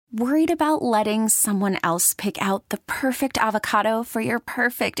Worried about letting someone else pick out the perfect avocado for your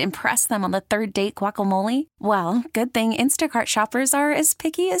perfect impress them on the third date guacamole? Well, good thing Instacart shoppers are as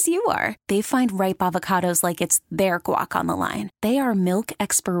picky as you are. They find ripe avocados like it's their guac on the line. They are milk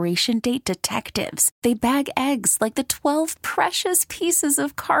expiration date detectives. They bag eggs like the 12 precious pieces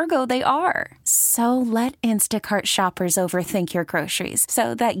of cargo they are. So let Instacart shoppers overthink your groceries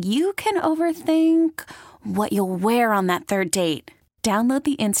so that you can overthink what you'll wear on that third date. Download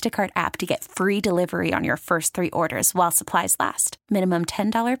the Instacart app to get free delivery on your first 3 orders while supplies last. Minimum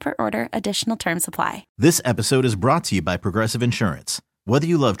 $10 per order. Additional terms apply. This episode is brought to you by Progressive Insurance. Whether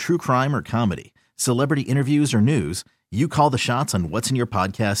you love true crime or comedy, celebrity interviews or news, you call the shots on what's in your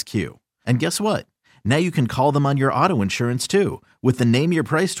podcast queue. And guess what? Now you can call them on your auto insurance too with the Name Your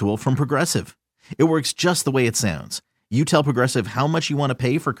Price tool from Progressive. It works just the way it sounds. You tell Progressive how much you want to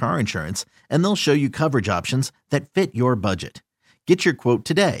pay for car insurance, and they'll show you coverage options that fit your budget. Get your quote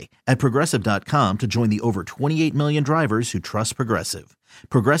today at Progressive.com to join the over 28 million drivers who trust Progressive.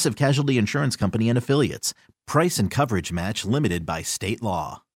 Progressive Casualty Insurance Company and Affiliates. Price and coverage match limited by state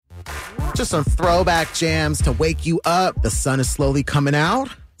law. Just some throwback jams to wake you up. The sun is slowly coming out.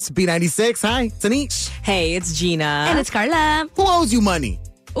 It's B96. Hi, it's Anish. Hey, it's Gina. And it's Karla. Who owes you money?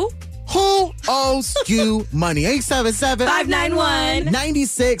 Ooh. Who owes you money?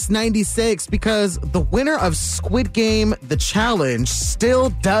 877-591-9696, because the winner of Squid Game, The Challenge, still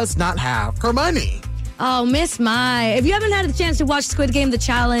does not have her money. Oh, Miss Mai. If you haven't had a chance to watch Squid Game, The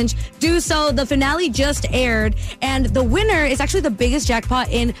Challenge, do so. The finale just aired, and the winner is actually the biggest jackpot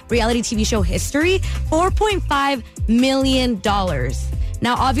in reality TV show history, $4.5 million.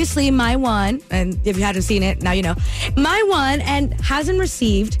 Now, obviously, Mai won, and if you hadn't seen it, now you know. Mai won and hasn't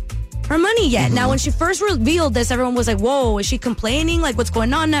received her money yet. Mm-hmm. Now, when she first revealed this, everyone was like, whoa, is she complaining? Like, what's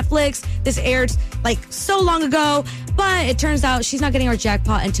going on, Netflix? This aired, like, so long ago. But it turns out she's not getting her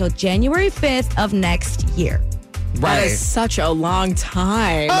jackpot until January 5th of next year. Right. That is such a long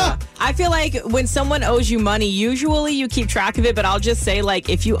time. I feel like when someone owes you money, usually you keep track of it, but I'll just say, like,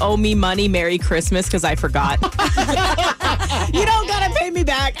 if you owe me money, Merry Christmas, because I forgot. You don't gotta pay me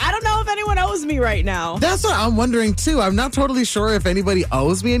back. I don't know if anyone owes me right now. That's what I'm wondering, too. I'm not totally sure if anybody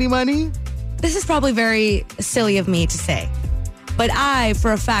owes me any money. This is probably very silly of me to say, but I,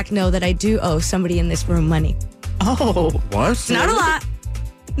 for a fact, know that I do owe somebody in this room money. Oh. What? Not a lot.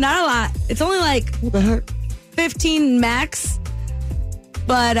 Not a lot. It's only like... What the heck? 15 max.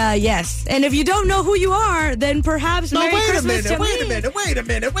 But yes. And if you don't know who you are, then perhaps Merry Christmas to me. Wait a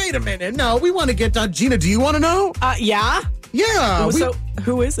minute. No, we want to get down. Gina, do you want to know? Yeah? Yeah. So,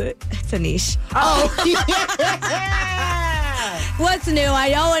 who is it? It's Anish. Oh, What's new?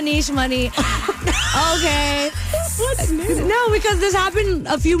 I owe Anish money. Okay. What's new? No, because this happened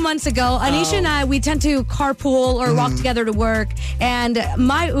a few months ago. Anish and I, we tend to carpool or walk together to work, and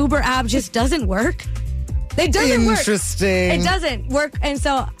my Uber app just doesn't work. It doesn't work. Interesting. It doesn't work. And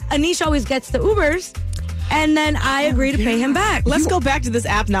so Anish always gets the Ubers, and then I agree to pay him back. Let's go back to this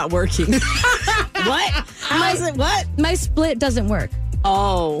app not working. What? How is it? What? My split doesn't work.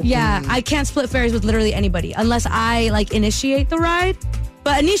 Oh. Yeah, I can't split fares with literally anybody unless I, like, initiate the ride.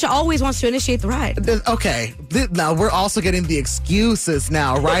 But Anisha always wants to initiate the ride. Okay, now we're also getting the excuses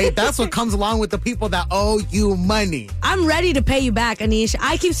now, right? That's what comes along with the people that owe you money. I'm ready to pay you back, Anisha.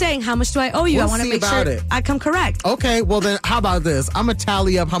 I keep saying, how much do I owe you? We'll I want to make sure I come correct. Okay, well then, how about this? I'm going to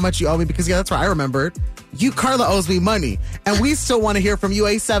tally up how much you owe me because, yeah, that's right, I remembered. You, Karla, owes me money. And we still want to hear from you,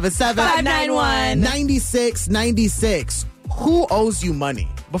 877-591-9696. Who owes you money?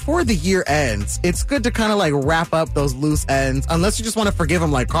 Before the year ends, it's good to kind of like wrap up those loose ends, unless you just want to forgive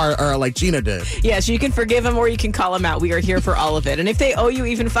them like Gina did. Yes, you can forgive them or you can call them out. We are here for all of it. And if they owe you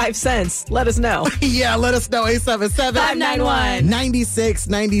even 5 cents, let us know. Yeah, let us know.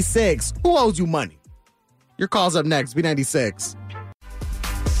 877-591-9696. Who owes you money? Your call's up next. B96.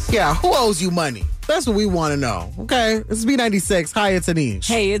 Yeah, who owes you money? That's what we want to know. Okay, this is B96. Hi, it's Anish.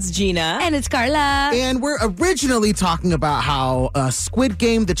 Hey, it's Gina. And it's Karla. And we're originally talking about how Squid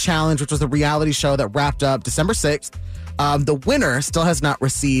Game, The Challenge, which was a reality show that wrapped up December 6th, the winner still has not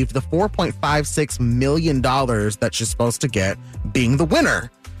received the $4.56 million that she's supposed to get, being the winner.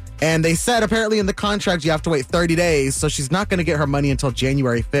 And they said apparently in the contract you have to wait 30 days, so she's not going to get her money until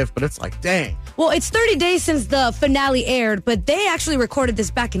January 5th, but it's like, dang. Well, it's 30 days since the finale aired, but they actually recorded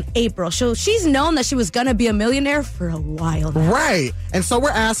this back in April. So she's known that she was going to be a millionaire for a while now. Right. And so we're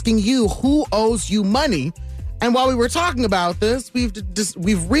asking you, who owes you money? And while we were talking about this,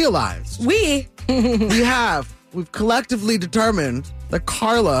 we've realized. We've collectively determined that,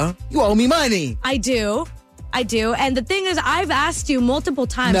 Karla, you owe me money. I do. And the thing is, I've asked you multiple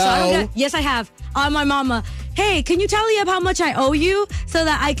times. No. Yes, I have. On my mama. hey, can you tally up how much I owe you so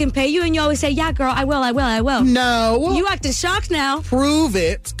that I can pay you? And you always say, yeah, girl, I will. No. You acting shocked now. Prove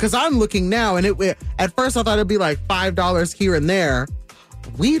it, because I'm looking now, and at first I thought it'd be like $5 here and there.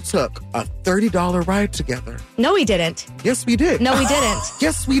 We took a $30 ride together. No, we didn't. Yes, we did. No, we didn't.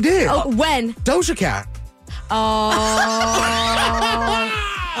 Yes, we did. Oh, when? Doja Cat. Oh.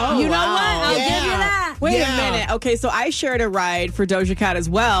 You know what? I'll give you that. Wait a minute. Okay, so I shared a ride for Doja Cat as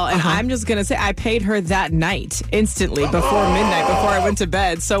well, and I'm just gonna say I paid her that night instantly before midnight, before I went to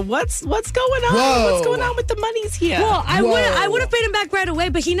bed. So what's going on? Whoa. What's going on with the monies here? Well, I would have paid him back right away,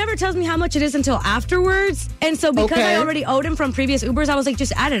 but he never tells me how much it is until afterwards. And so because I already owed him from previous Ubers, I was like,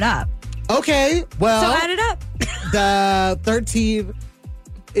 just add it up. Okay, well. So add it up. The 13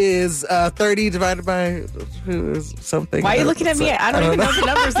 is 30 divided by something. Why are you looking at me? I don't even know the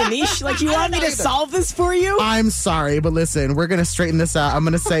numbers, Anish. Like, you want me to solve this for you? I'm sorry, but listen, we're going to straighten this out. I'm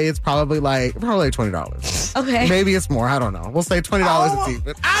going to say it's probably like $20. Okay. Maybe it's more. I don't know. We'll say $20 is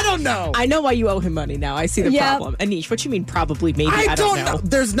even. I don't know. I know why you owe him money now. I see the problem. Anish, what you mean probably, maybe? I don't know.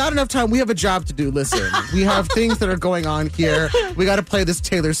 There's not enough time. We have a job to do. Listen, we have things that are going on here. We got to play this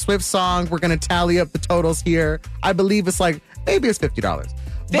Taylor Swift song. We're going to tally up the totals here. I believe it's like, maybe it's $50.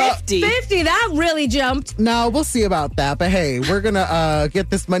 50? 50, that really jumped. No, we'll see about that. But hey, we're going to get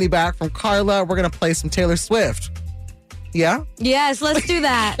this money back from Karla. We're going to play some Taylor Swift. Yeah? Yes, let's do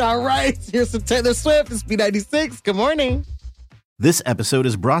that. All right. Here's some Taylor Swift. It's B96. Good morning. This episode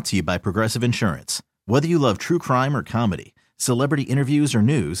is brought to you by Progressive Insurance. Whether you love true crime or comedy, celebrity interviews or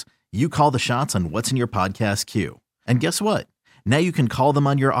news, you call the shots on what's in your podcast queue. And guess what? Now you can call them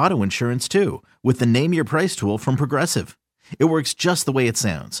on your auto insurance too with the Name Your Price tool from Progressive. It works just the way it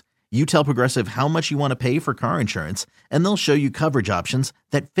sounds. You tell Progressive how much you want to pay for car insurance, and they'll show you coverage options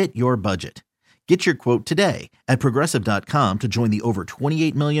that fit your budget. Get your quote today at Progressive.com to join the over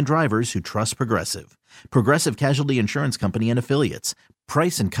 28 million drivers who trust Progressive. Progressive Casualty Insurance Company and Affiliates.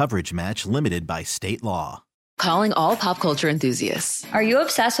 Price and coverage match limited by state law. Calling all pop culture enthusiasts. Are you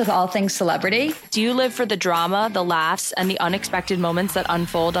obsessed with all things celebrity? Do you live for the drama, the laughs, and the unexpected moments that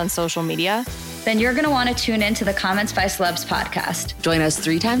unfold on social media? Then you're going to want to tune in to the Comments by Celebs podcast. Join us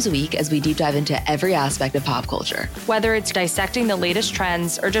 3 times a week as we deep dive into every aspect of pop culture. Whether it's dissecting the latest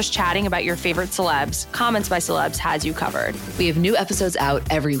trends or just chatting about your favorite celebs, Comments by Celebs has you covered. We have new episodes out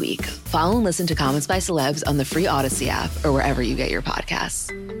every week. Follow and listen to Comments by Celebs on the free Odyssey app or wherever you get your podcasts.